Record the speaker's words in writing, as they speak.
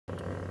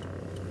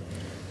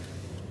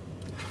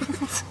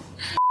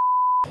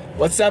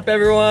What's up,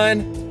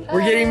 everyone? Hi.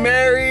 We're getting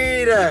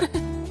married!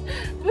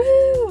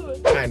 Woo!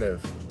 Kind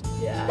of.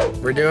 Yeah.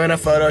 We're doing a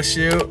photo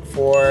shoot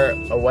for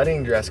a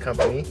wedding dress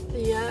company.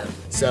 Yep.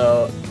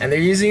 So, and they're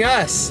using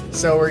us.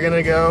 So we're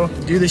gonna go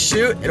do the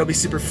shoot. It'll be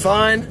super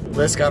fun.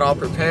 Liz got all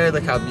prepared.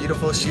 Look how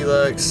beautiful she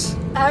looks.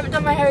 I haven't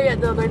done my hair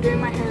yet though. They're doing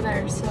my hair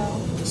there,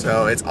 so.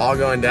 So it's all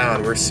going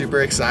down. We're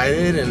super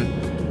excited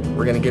and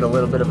we're gonna get a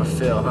little bit of a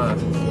feel, huh?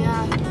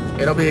 Yeah.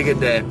 It'll be a good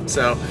day.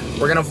 So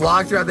we're gonna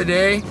vlog throughout the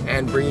day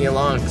and bring you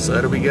along, so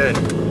it'll be good.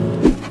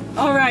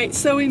 All right,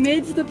 so we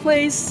made it to the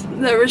place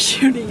that we're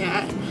shooting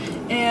at,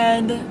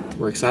 and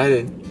we're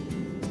excited.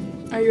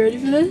 Are you ready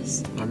for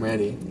this? I'm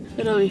ready.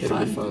 It'll be It'll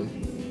fun. be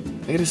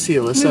fun. I gotta see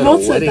Alyssa in a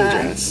wedding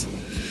dress.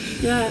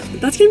 Yeah,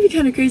 that's gonna be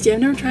kind of crazy.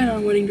 I've never tried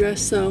on a wedding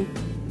dress, so.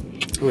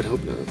 I would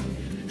hope not.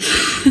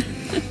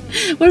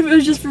 What if it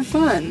was just for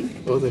fun?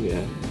 Well then,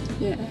 yeah.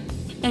 Yeah.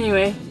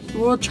 Anyway,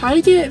 we'll try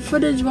to get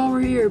footage while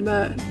we're here,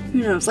 but who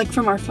knows? Like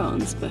from our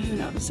phones, but who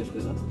knows if we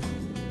will.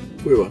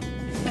 We will.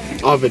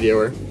 Right. I'll video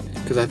her,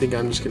 because I think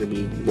I'm just gonna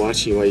be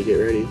watching while you get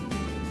ready.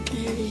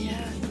 Maybe,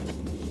 yeah.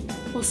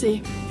 We'll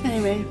see.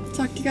 Anyway,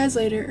 talk to you guys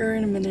later, or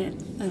in a minute.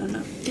 I don't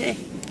know. Okay.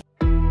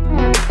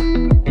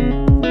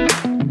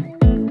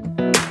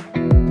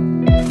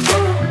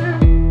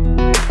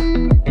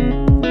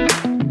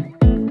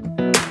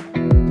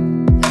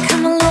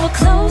 Come a little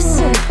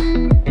closer.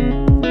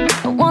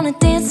 I wanna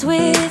dance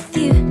with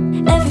you.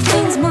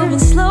 Everything's moving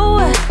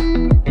slower.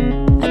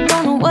 I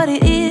don't know what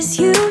it is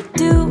you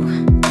do.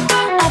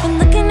 I've been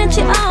looking at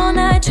you all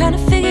night, trying to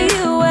figure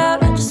you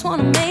out. I just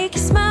wanna make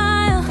you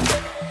smile.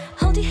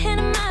 Hold your hand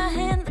in my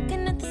hand,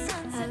 looking at the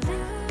sunset. I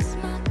lose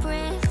my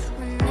breath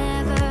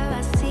whenever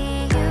I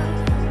see you.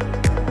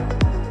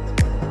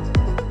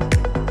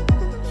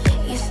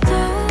 You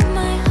stole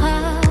my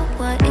heart,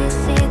 what is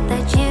it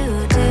that you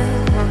do?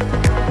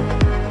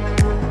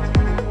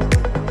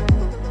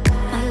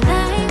 My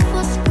life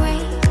was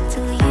great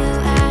till you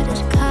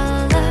added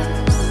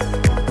colors.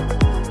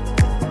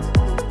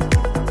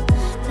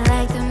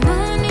 Like the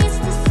moon needs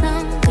the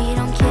sun, we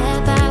don't care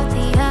about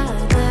the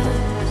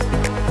others.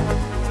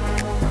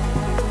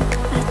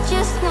 I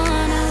just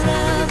wanna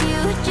love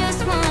you,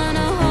 just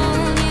wanna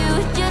hold you,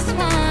 just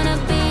wanna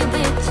be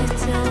with you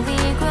till we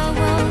grow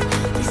old.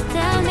 Please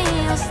tell me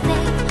you'll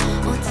stay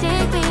or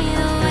take me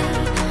away.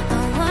 I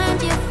want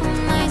you for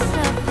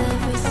myself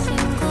every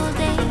single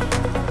day.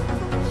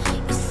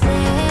 You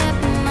set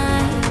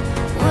my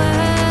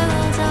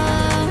world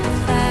on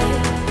fire.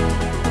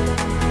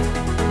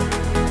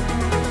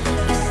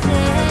 You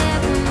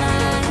set my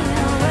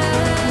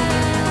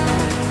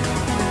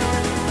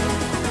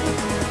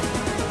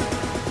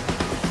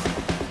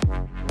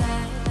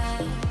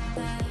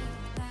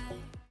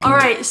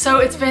Alright, so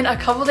it's been a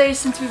couple days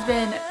since we've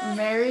been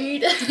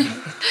married. It's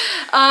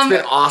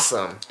been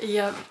awesome.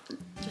 Yep,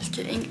 just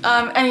kidding.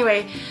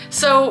 Anyway,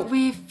 so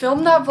we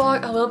filmed that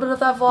vlog, a little bit of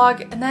that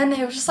vlog, and then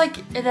it was just like,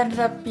 it ended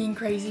up being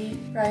crazy,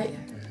 right?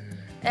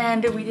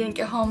 And we didn't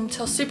get home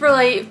till super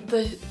late.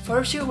 The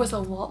photo shoot was a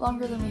lot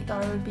longer than we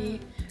thought it would be,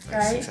 Like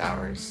right? 6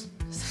 hours.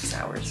 6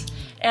 hours.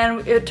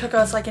 And it took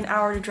us like an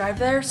hour to drive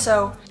there,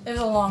 so it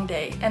was a long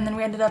day. And then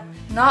we ended up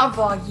not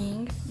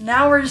vlogging.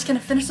 Now we're just gonna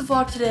finish the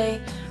vlog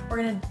today. We're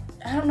gonna,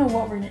 I don't know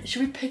what we're gonna,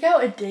 should we pick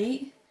out a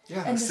date? Yeah,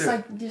 And let's just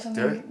like do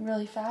something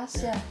really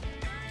fast? Yeah.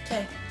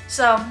 Okay,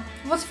 so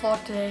let's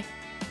vlog today.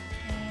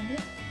 And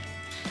yeah.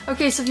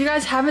 Okay, so if you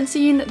guys haven't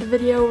seen the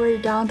video where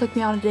Dallin took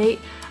me on a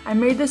date, I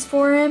made this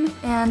for him,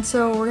 and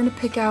so we're gonna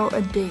pick out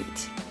a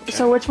date. Okay.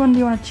 So which one do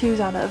you want to choose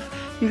out of?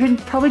 You can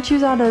probably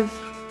choose out of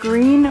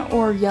green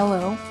or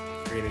yellow.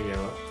 Green and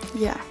yellow.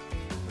 Yeah.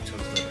 Which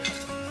one's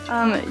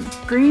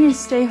better? Green is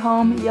stay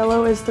home,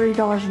 yellow is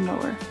 $30 and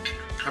lower.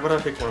 How about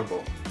I pick one of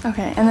both?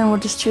 Okay, and then we'll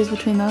just choose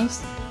between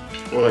those.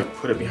 Or like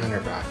put it behind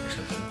our back or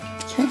something.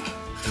 Okay.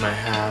 Am I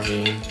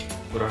having,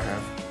 what do I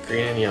have?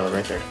 Green and yellow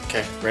right there.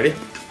 Okay, ready?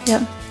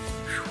 Yep.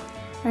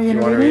 Are you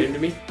want to read it to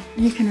me?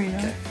 You can read it.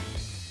 Okay.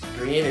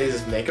 Green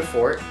is make a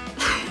fort.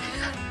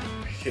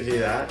 We could do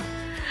that.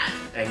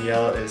 And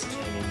yellow is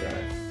canyon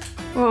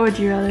drive. What would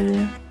you rather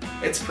do?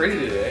 It's pretty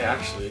today,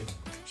 actually.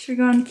 Should we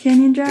go on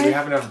Canyon Drive? Do we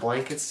have enough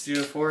blankets to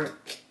do a fort?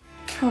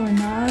 Probably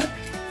not. I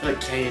feel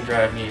like Canyon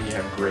Drive, me and you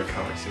have great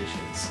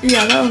conversations.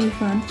 Yeah, that would be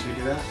fun. Should we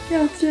do that?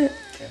 Yeah, let's do it.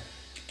 Okay.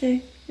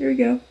 Okay, here we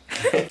go.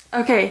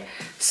 Okay,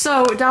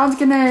 so Dallin's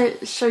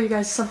gonna show you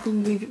guys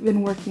something we've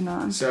been working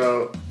on.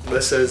 So,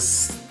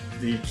 Alyssa's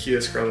the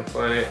cutest girl on the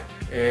planet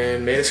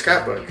and made a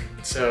scrapbook.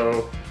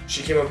 So,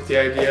 she came up with the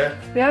idea.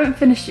 We haven't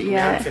finished it yet. We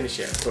haven't finished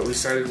yet, but we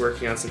started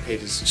working on some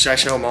pages. Should I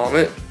show them all of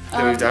it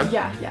that we've done?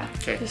 Yeah.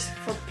 Okay. Just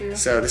flip through.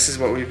 So this is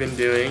what we've been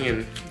doing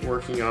and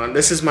working on.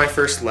 This is my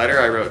first letter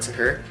I wrote to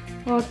her.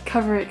 We'll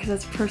cover it because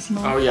it's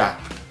personal. Oh yeah,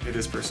 it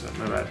is personal,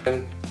 my bad.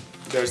 And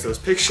there's those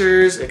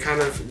pictures. It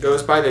kind of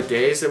goes by the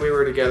days that we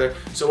were together.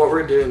 So what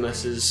we're doing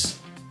this is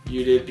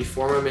you did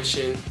before my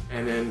mission,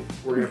 and then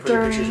we're gonna put the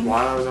pictures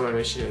while I was on my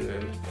mission, and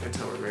then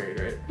until we're married,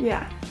 right?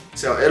 Yeah.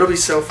 So it'll be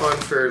so fun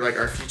for like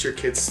our future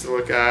kids to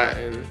look at,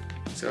 and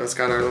so it's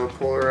got our little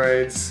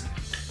Polaroids.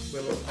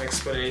 little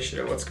explanation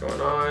of what's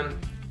going on.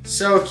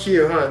 So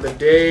cute, huh? The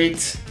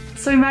date.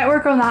 So we might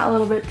work on that a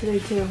little bit today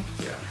too.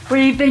 Yeah.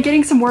 We've been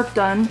getting some work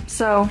done,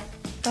 so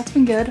that's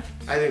been good.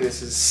 I think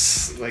this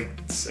is like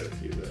so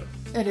cute though.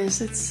 It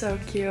is, it's so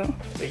cute.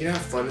 Like, you know how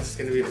fun this is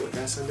gonna be to look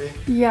at someday?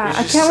 Yeah,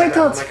 I can't wait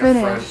till it's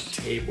finished.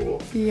 A front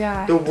table.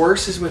 Yeah. The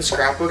worst is when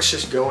scrapbooks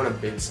just go in a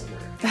bin somewhere.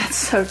 That's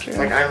so true.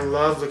 Like, I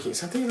love looking,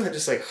 something about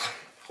just like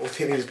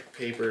holding these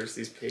papers,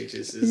 these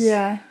pages is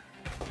yeah.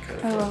 kind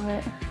of I fun. love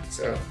it.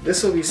 So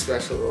this will be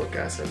special to look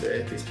at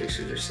someday. These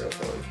pictures are so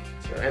fun.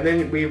 So, and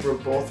then we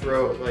both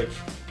wrote like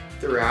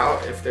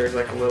throughout, if there's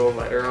like a little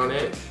letter on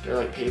it, or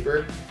like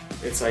paper,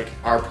 it's like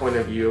our point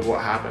of view of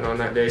what happened on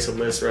that day. So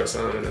Liz wrote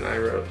some and then I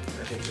wrote,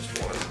 I think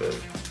just one, but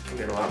we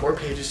got a lot more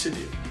pages to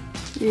do.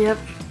 Yep.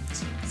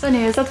 So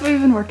anyways, that's what we've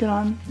been working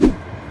on.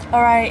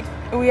 All right,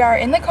 we are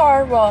in the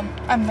car. Well,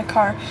 I'm in the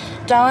car.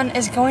 Dallin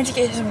is going to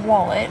get his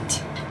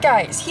wallet.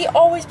 Guys, he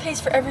always pays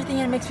for everything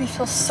and it makes me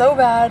feel so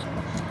bad.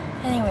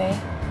 Anyway,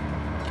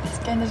 let's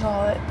get in his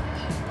wallet.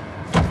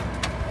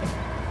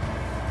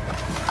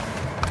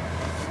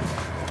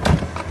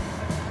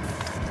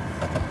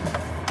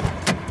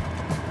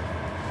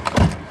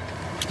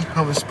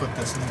 I'll just put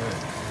this in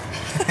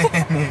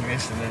the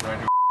ignition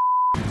then.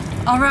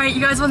 All right, you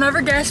guys will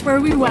never guess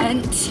where we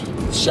went.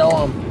 Show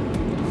them.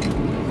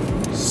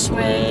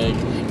 Swig.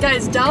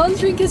 Guys, Dallin's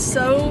drink is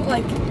so,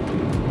 like,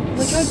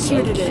 look how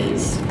cute it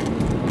is.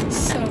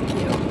 So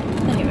cute.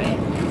 Anyway.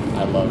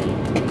 I love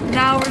it.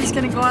 Now we're just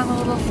gonna go on a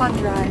little fun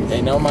drive.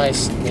 They know my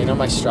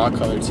straw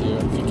color too.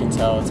 If you can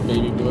tell, it's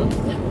baby blue.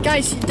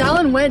 Guys,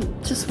 Dallin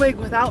went to Swig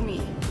without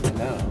me. I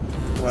know.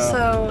 Well,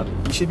 so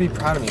you should be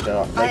proud of me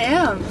though. I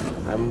am.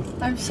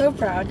 I'm so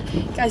proud.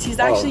 Guys, he's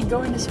actually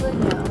going to Swig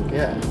now.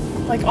 Yeah.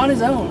 Like on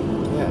his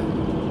own. Yeah.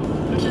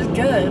 Which is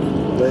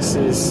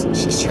good.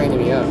 She's training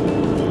me up.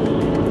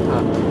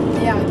 Huh.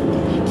 Yeah.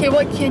 Okay,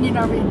 what canyon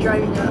are we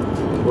driving up?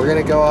 We're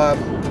gonna go up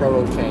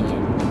Provo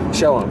Canyon.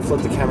 Show him.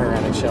 Flip the camera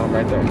around and show him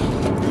right there.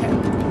 Okay.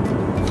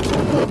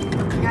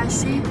 You guys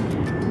see?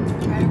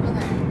 Right over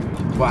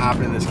there. What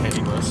happened in this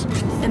canyon, Liz?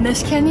 In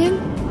this canyon?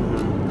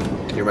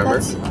 Mm-hmm. You remember?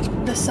 That's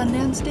the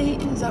Sundance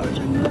date? Is that what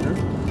you're talking about?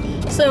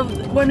 Mm-hmm. So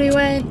when we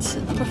went,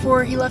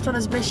 before he left on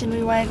his mission,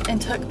 we went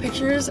and took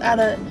pictures at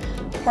a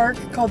park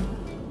called,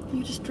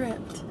 you just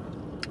dripped.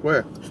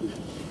 Where?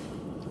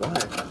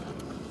 What?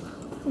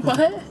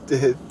 What?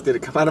 Did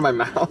it come out of my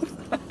mouth?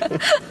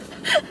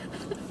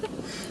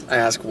 I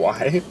ask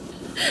why.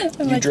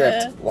 You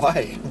dripped.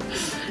 Why?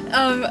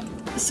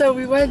 So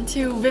we went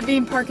to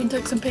Vivian Park and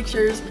took some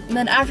pictures, and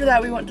then after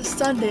that we went to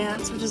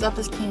Sundance, which is up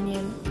this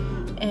canyon,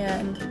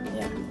 and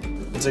yeah.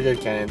 It's a good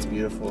canyon. It's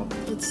beautiful.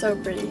 It's so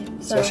pretty.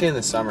 Especially in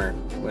the summer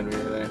when we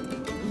were there.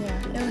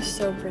 Yeah, it was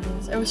so pretty.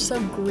 It was so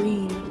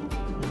green.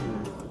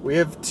 Mm-hmm. We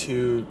have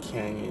two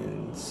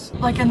canyons.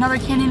 Like another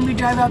canyon we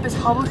drive up is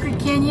Hobble Creek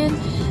Canyon,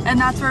 and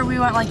that's where we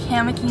went like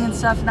hammocking and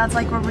stuff, and that's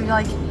like where we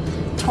like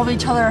told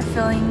each other our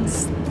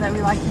feelings, that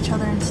we liked each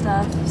other and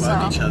stuff.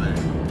 Loved each other.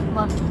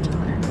 Loved each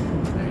other.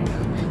 There you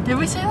go. Did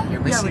we say that?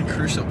 You're missing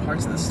crucial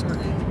parts of the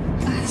story.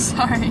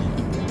 Sorry.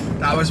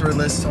 That was where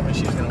Liz told me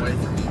she was going to wait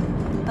for me.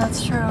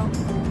 That's true.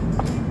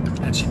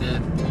 And she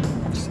did.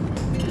 Just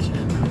in case you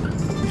didn't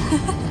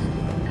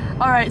know.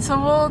 Alright, so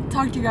we'll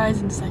talk to you guys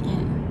in a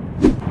second.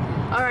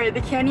 Alright,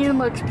 the canyon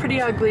looks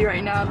pretty ugly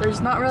right now.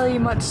 There's not really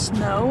much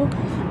snow.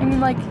 I mean,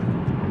 like,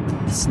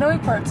 the snowy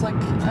part's like,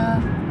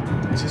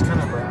 it's just kind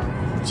of brown.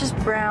 It's just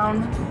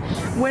brown.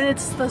 When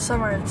it's the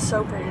summer, it's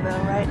so pretty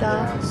though, right,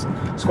 Dad?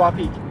 Yeah, Squaw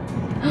Peak.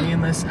 Me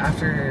and Liz,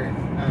 after,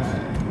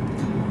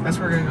 that's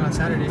where we're going to go on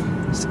Saturday.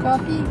 Squaw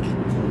Peak?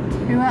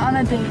 We went on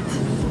a date.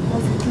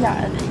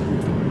 Yeah, a date.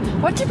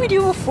 What did we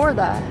do before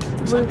that?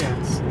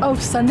 Sundance. Oh,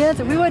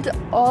 Sundance? We went to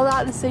all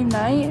that the same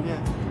night? Yeah.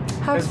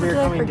 How Because we were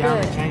coming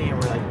down the canyon,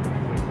 we're like,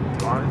 wait,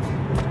 do you want it?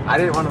 I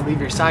didn't want to leave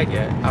your side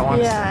yet. I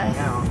wanted to hang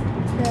out.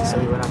 Yeah. So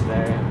we went up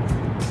there,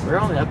 and we were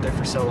only up there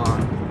for so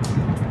long.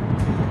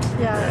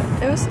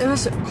 Yeah, it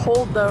was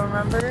cold though,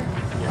 remember?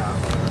 Yeah,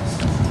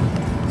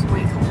 it was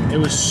way cold. It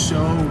was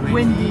so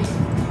windy.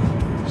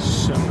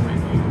 So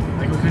windy.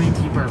 Like we couldn't even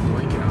keep our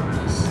blanket on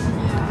us.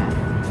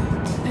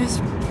 Yeah. It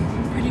was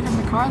pretty from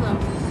the car though.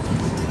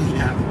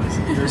 Yeah, it was.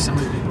 There were so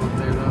many people up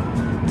there though.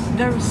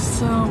 There were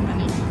so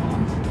many people.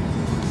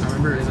 I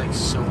remember it was like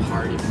so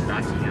hard even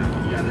backing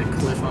out. You had a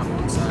cliff on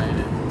one side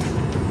and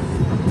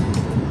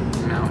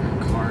mountain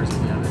cars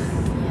on the other.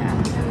 Yeah,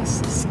 it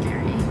was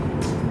scary.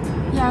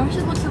 Yeah, I wish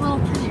it looked a little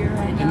prettier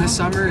right now. In the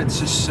summer, it's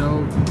just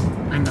so,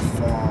 in the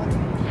fall.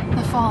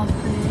 The fall is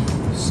pretty.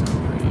 So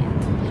pretty.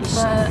 Just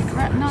But so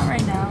pretty. not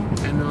right now. And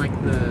then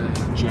like the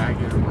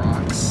jagged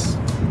rocks,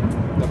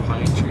 the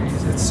pine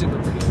trees, it's super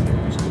pretty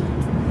there usually.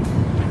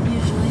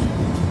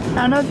 I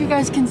don't know if you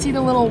guys can see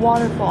the little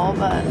waterfall,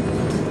 but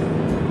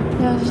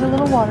yeah, there's a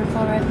little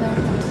waterfall right there.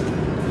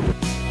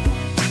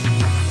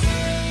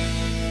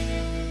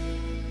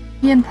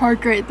 Vivian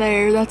Park right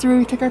there. That's where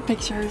we took our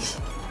pictures.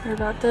 We're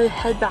about to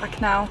head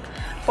back now.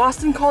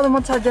 Boston called and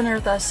wants to have dinner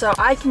with us, so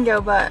I can go,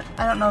 but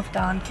I don't know if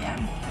Dawn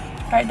can.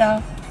 Right,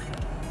 Dawn?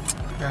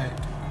 Right.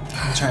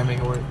 I'll try and make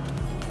it work.